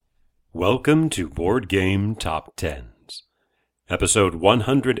Welcome to Board Game Top Tens, episode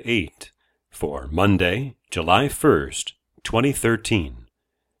 108 for Monday, July 1st, 2013.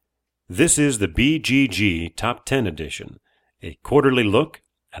 This is the BGG Top 10 edition, a quarterly look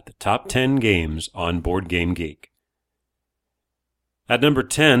at the top 10 games on Board Game Geek. At number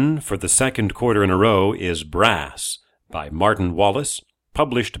 10 for the second quarter in a row is Brass by Martin Wallace,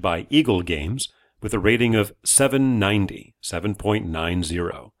 published by Eagle Games, with a rating of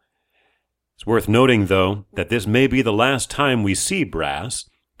 7.90. It's worth noting, though, that this may be the last time we see Brass,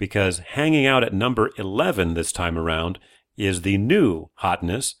 because hanging out at number 11 this time around is the new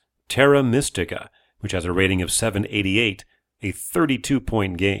hotness, Terra Mystica, which has a rating of 788, a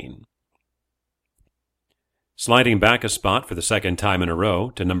 32-point gain. Sliding back a spot for the second time in a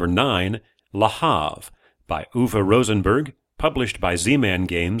row to number 9, Le Havre by Uwe Rosenberg, published by Z-Man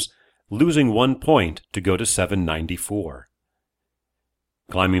Games, losing 1 point to go to 794.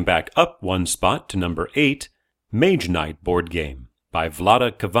 Climbing back up one spot to number 8, Mage Knight board game by Vlaada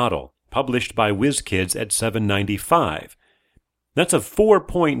Chvátil, published by WizKids at 795. That's a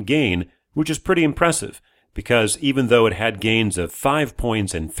 4-point gain, which is pretty impressive, because even though it had gains of 5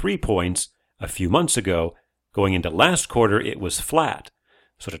 points and 3 points a few months ago, going into last quarter it was flat.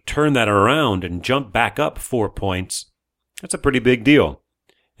 So to turn that around and jump back up 4 points, that's a pretty big deal.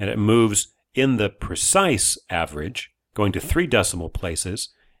 And it moves in the precise average, going to 3 decimal places.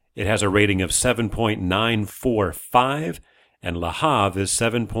 It has a rating of 7.945, and Le Havre is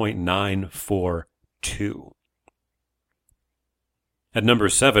 7.942. At number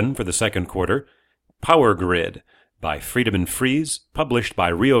 7 for the second quarter, Power Grid by Friedemann Friese, published by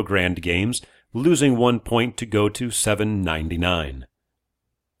Rio Grande Games, losing 1 point to go to 799.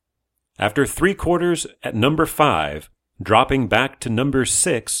 After 3 quarters at number 5, dropping back to number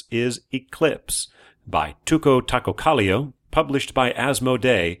 6 is Eclipse by Tuco Takokaleo, published by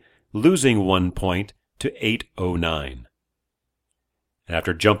Asmodee, losing 1 point to 809.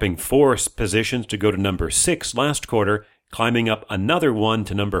 After jumping 4 positions to go to number 6 last quarter, climbing up another one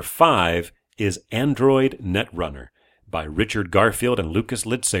to number 5 is Android Netrunner by Richard Garfield and Lucas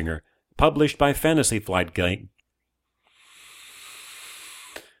Litzinger, published by Fantasy Flight Games.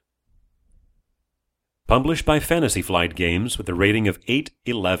 Published by Fantasy Flight Games with a rating of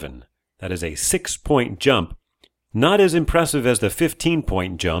 811. That is a 6-point jump. Not as impressive as the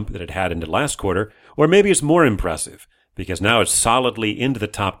 15-point jump that it had into last quarter, or maybe it's more impressive, because now it's solidly into the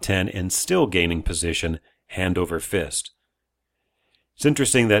top 10 and still gaining position hand over fist. It's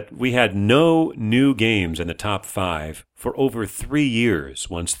interesting that we had no new games in the top 5 for over 3 years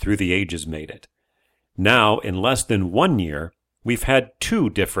once Through the Ages made it. Now, in less than 1 year, we've had 2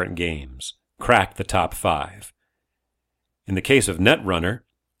 different games crack the top 5. In the case of Netrunner,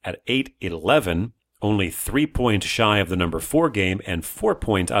 at 811, only 3 points shy of the number 4 game and 4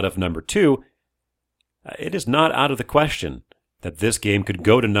 points out of number 2, it is not out of the question that this game could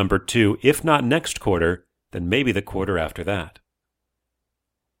go to number 2, if not next quarter, then maybe the quarter after that.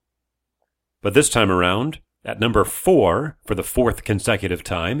 But this time around, at number 4 for the 4th consecutive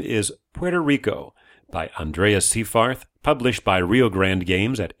time is Puerto Rico by Andreas Seyfarth, published by Rio Grande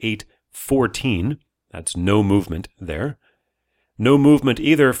Games at 814. That's no movement there. No movement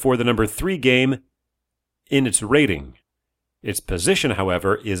either for the number 3 game in its rating. Its position,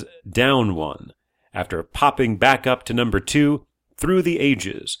 however, is down 1, after popping back up to number 2, Through the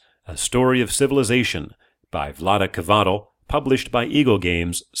Ages, A Story of Civilization by Vlaada Chvátil, published by Eagle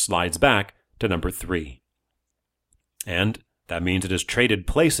Games, slides back to number 3. And that means it has traded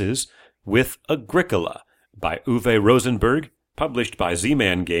places with Agricola by Uwe Rosenberg, published by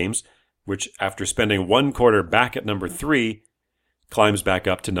Z-Man Games, which, after spending 1 quarter back at number 3, climbs back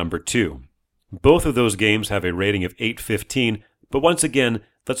up to number 2. Both of those games have a rating of 815, but once again,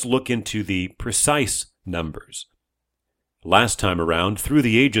 let's look into the precise numbers. Last time around, Through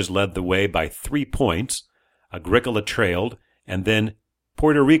the Ages led the way by 3 points, Agricola trailed, and then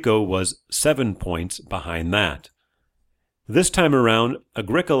Puerto Rico was 7 points behind that. This time around,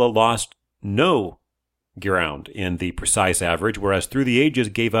 Agricola lost no ground in the precise average, whereas Through the Ages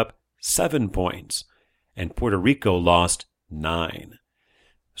gave up 7 points, and Puerto Rico lost 9.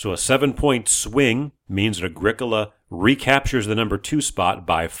 So a 7-point swing means that Agricola recaptures the number 2 spot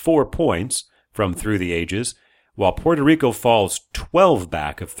by 4 points from Through the Ages, while Puerto Rico falls 12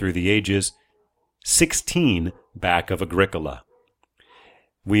 back of Through the Ages, 16 back of Agricola.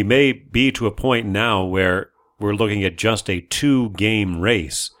 We may be to a point now where we're looking at just a 2-game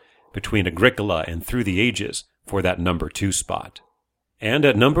race between Agricola and Through the Ages for that number 2 spot. And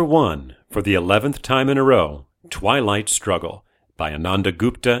at number 1, for the 11th time in a row, Twilight Struggle by Ananda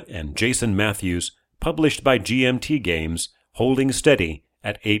Gupta and Jason Matthews, published by GMT Games, holding steady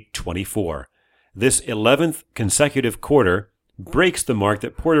at 824. This 11th consecutive quarter breaks the mark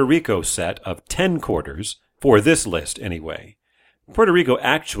that Puerto Rico set of 10 quarters, for this list anyway. Puerto Rico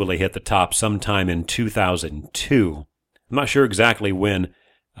actually hit the top sometime in 2002. I'm not sure exactly when,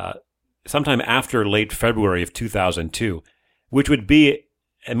 sometime after late February of 2002, which would be,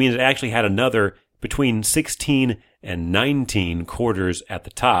 it means it actually had another between 16 and 19 quarters at the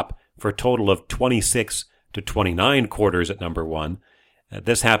top for a total of 26 to 29 quarters at number one.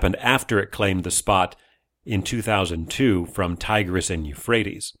 This happened after it claimed the spot in 2002 from Tigris and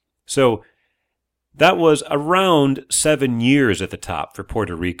Euphrates. So that was around 7 years at the top for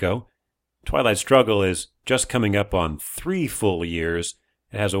Puerto Rico. Twilight Struggle is just coming up on 3 full years.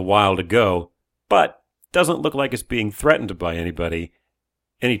 It has a while to go, but doesn't look like it's being threatened by anybody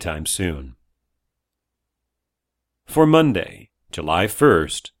anytime soon. For Monday, July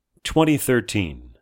 1st, 2013.